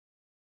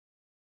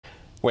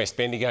West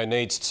Bendigo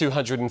needs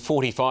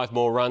 245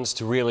 more runs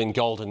to reel in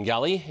Golden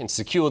Gully and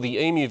secure the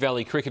Emu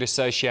Valley Cricket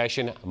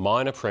Association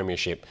minor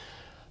premiership.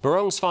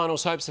 Morong's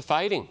finals hopes are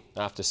fading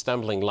after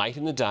stumbling late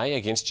in the day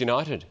against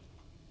United.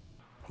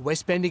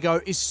 West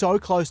Bendigo is so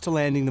close to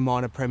landing the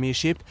minor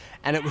premiership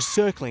and it was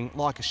circling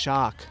like a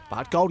shark.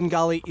 But Golden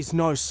Gully is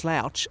no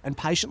slouch and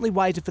patiently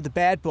waited for the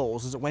bad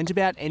balls as it went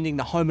about ending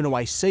the home and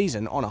away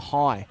season on a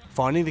high.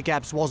 Finding the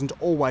gaps wasn't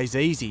always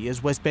easy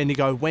as West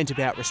Bendigo went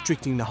about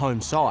restricting the home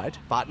side,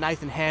 but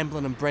Nathan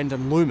Hamblin and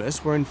Brendan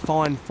Loomis were in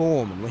fine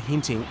form and were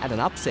hinting at an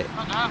upset.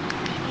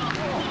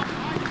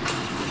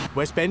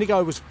 West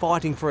Bendigo was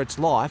fighting for its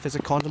life as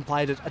it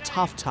contemplated a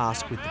tough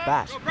task with the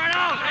bat.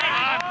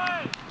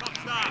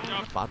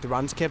 But the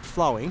runs kept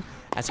flowing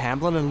as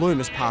Hamblin and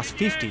Loomis passed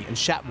 50 and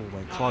Shatwell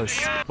went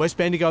close. West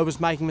Bendigo was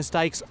making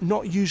mistakes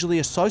not usually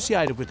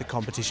associated with the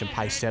competition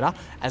pace setter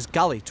as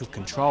Gully took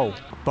control.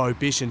 Beau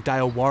Bish and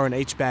Dale Warren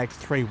each bagged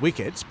 3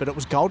 wickets, but it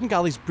was Golden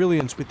Gully's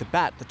brilliance with the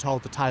bat that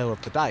told the tale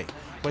of the day.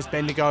 West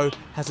Bendigo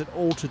has it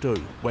all to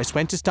do. West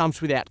went to stumps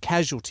without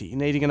casualty,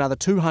 needing another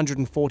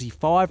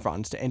 245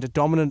 runs to end a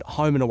dominant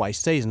home and away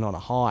season on a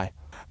high.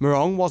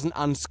 Morong wasn't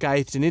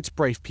unscathed in its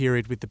brief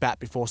period with the bat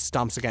before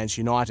stumps against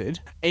United.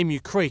 Emu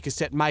Creek has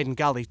set Maiden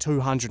Gully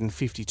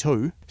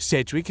 252.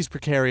 Sedgwick is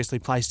precariously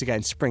placed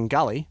against Spring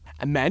Gully.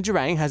 And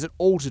Mandurang has it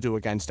all to do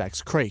against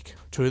Axe Creek.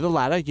 To the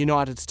latter,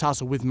 United's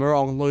tussle with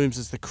Morong looms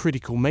as the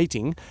critical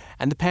meeting,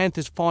 and the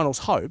Panthers' finals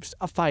hopes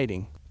are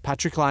fading.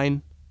 Patrick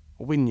Lane,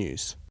 Win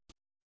News.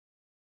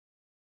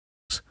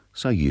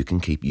 So you can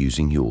keep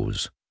using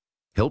yours.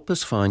 Help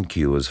us find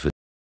cures for